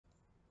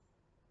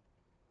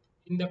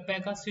In the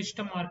Pega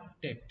System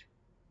Architect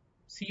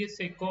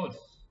CSA course,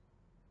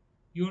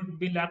 you would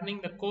be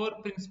learning the core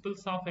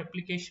principles of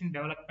application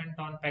development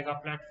on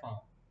Pega platform.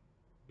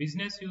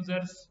 Business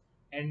users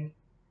and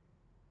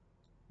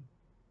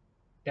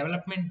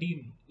development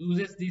team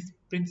uses these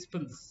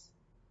principles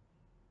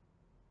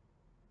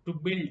to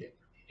build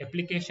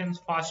applications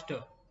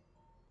faster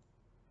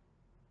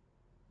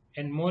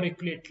and more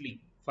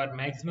accurately for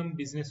maximum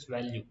business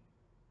value.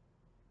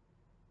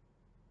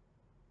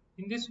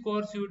 In this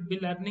course, you would be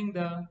learning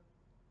the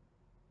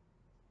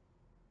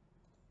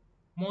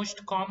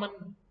most common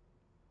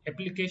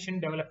application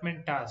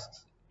development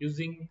tasks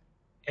using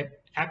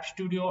App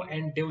Studio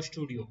and Dev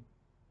Studio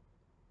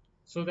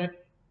so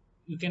that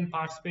you can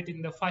participate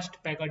in the first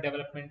Pega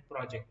development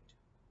project.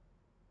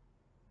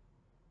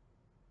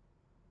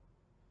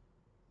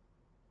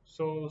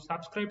 So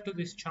subscribe to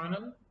this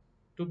channel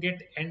to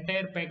get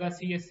entire Pega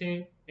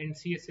CSA and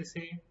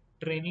CSSA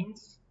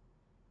trainings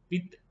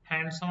with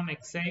hands-on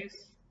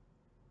exercise,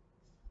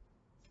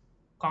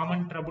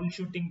 common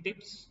troubleshooting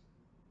tips,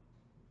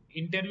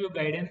 interview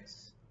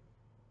guidance,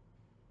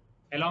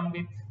 along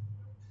with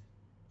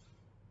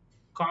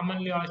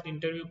commonly asked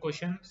interview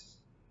questions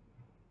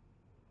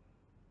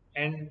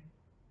and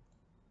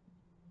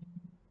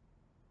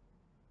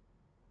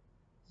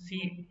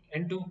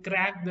to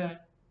crack the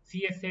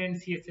CSA and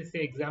CSSA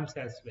exams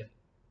as well.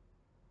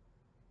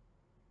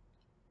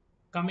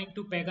 Coming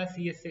to Pega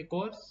CSA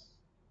course,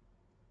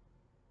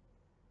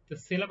 the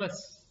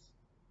syllabus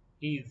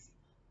is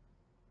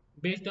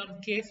based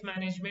on case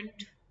management.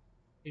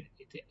 It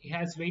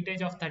has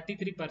weightage of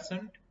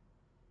 33%.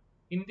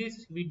 In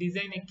this, we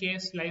design a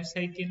case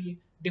lifecycle,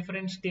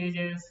 different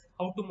stages,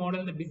 how to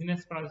model the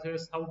business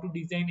process, how to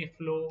design a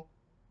flow,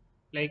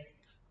 like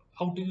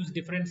how to use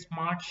different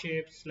smart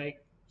shapes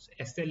like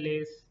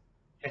SLAs,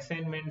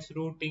 assignments,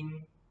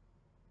 routing,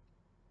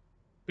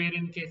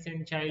 parent case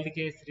and child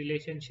case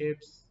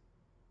relationships,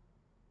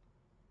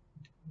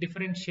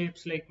 different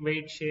shapes like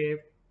weight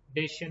shape,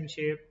 decision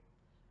shape,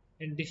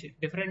 and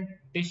different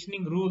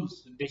decisioning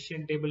rules,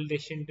 decision table,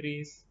 decision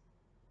trees,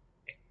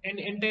 and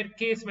entire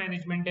case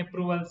management,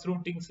 approvals,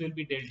 routings will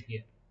be dealt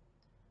here.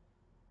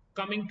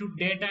 Coming to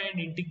data and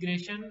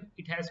integration,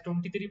 it has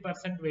 23%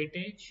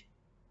 weightage.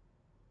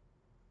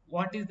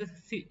 What is the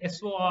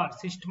SOR,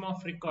 system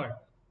of record?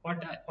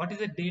 What is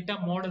a data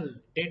model,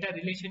 data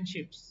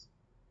relationships?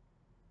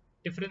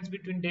 Difference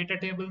between data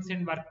tables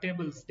and work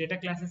tables, data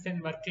classes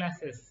and work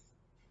classes.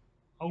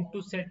 How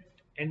to set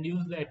and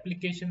use the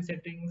application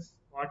settings,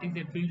 what is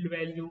a field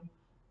value,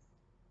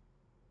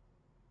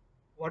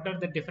 what are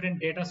the different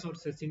data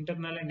sources,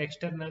 internal and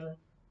external,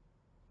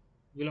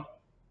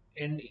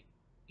 and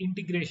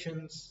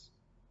integrations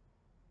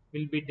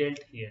will be dealt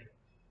here.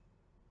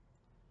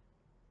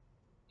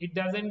 It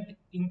doesn't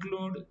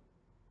include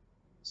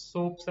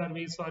SOAP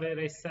service or a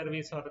REST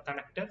service or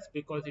connectors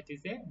because it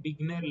is a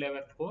beginner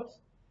level course.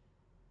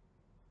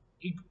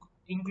 It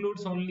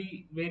includes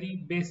only very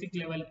basic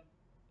level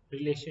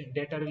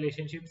data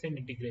relationships and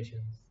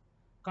integrations.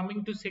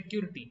 Coming to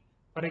security,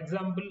 for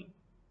example,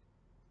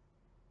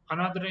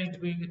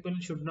 unauthorized people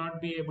should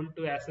not be able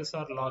to access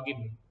or log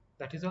in.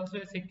 That is also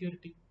a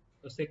security.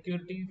 So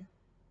security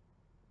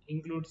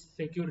includes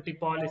security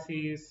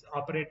policies,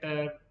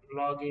 operator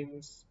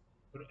logins,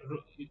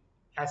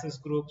 access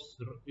groups,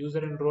 user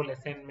and role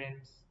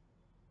assignments.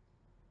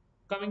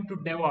 Coming to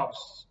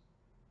DevOps,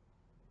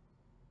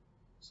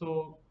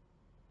 so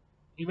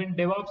even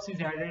DevOps is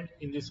added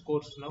in this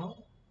course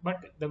now, but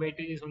the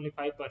weightage is only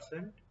 5%.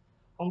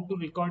 How to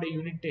record a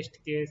unit test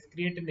case,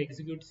 create and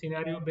execute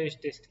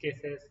scenario-based test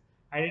cases,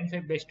 identify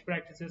best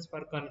practices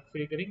for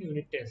configuring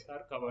unit tests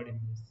are covered in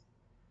this.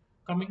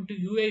 Coming to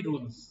UI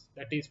rules,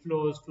 that is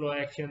flows, flow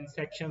actions,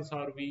 sections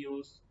or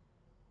views,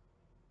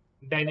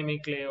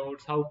 dynamic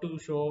layouts, how to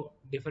show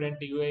different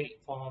UI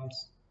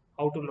forms,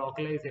 how to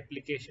localize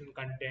application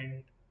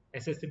content,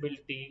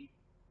 accessibility,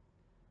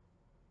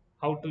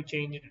 how to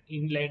change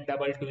inline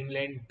double to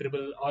inline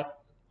triple, or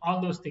all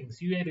those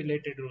things, UI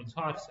related rules,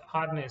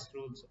 harness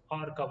rules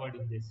are covered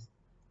in this.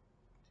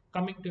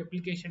 Coming to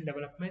application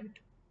development,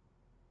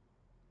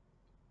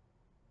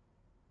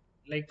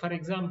 like for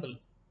example,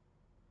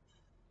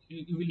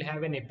 you will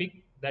have an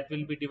epic that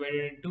will be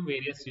divided into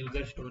various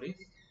user stories,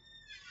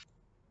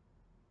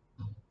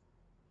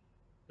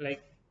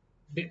 like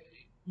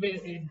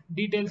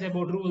details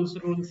about rules,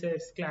 rule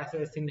sets,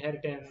 classes,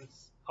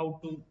 inheritance, how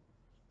to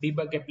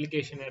debug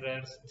application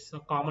errors, so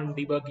common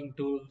debugging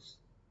tools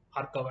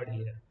are covered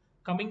here.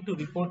 Coming to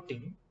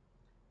reporting,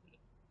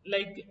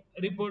 like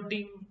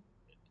reporting,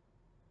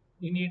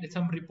 we need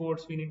some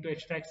reports, we need to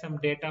extract some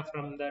data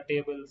from the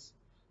tables.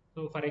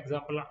 So for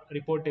example,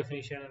 report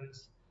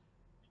definitions,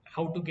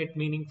 how to get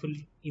meaningful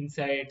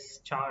insights,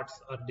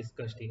 charts are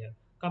discussed here.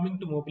 Coming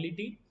to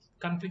mobility,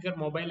 configure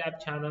mobile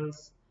app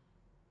channels,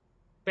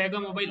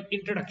 Pega mobile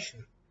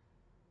introduction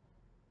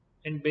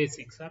and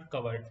basics are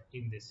covered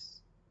in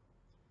this.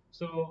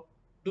 So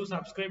do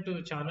subscribe to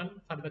the channel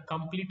for the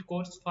complete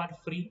course for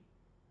free,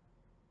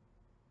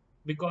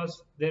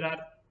 because there are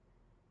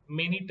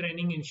many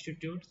training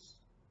institutes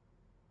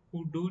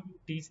who do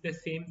teach the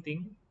same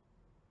thing,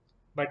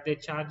 but they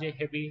charge a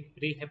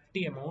very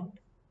hefty amount.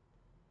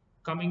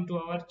 Coming to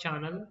our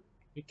channel,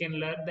 you can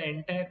learn the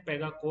entire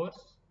Pega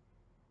course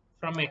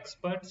from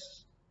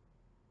experts.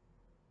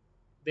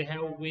 They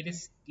have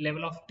various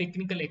level of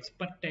technical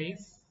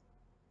expertise,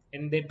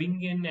 and they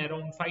bring in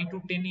around 5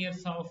 to 10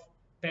 years of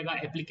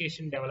Pega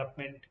application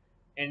development,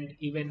 and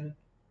even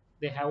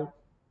they have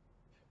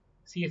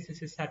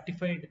CSA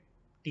certified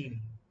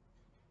team.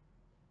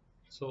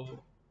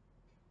 So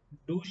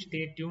do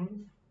stay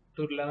tuned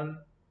to learn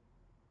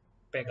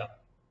Pega.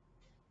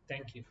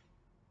 Thank you.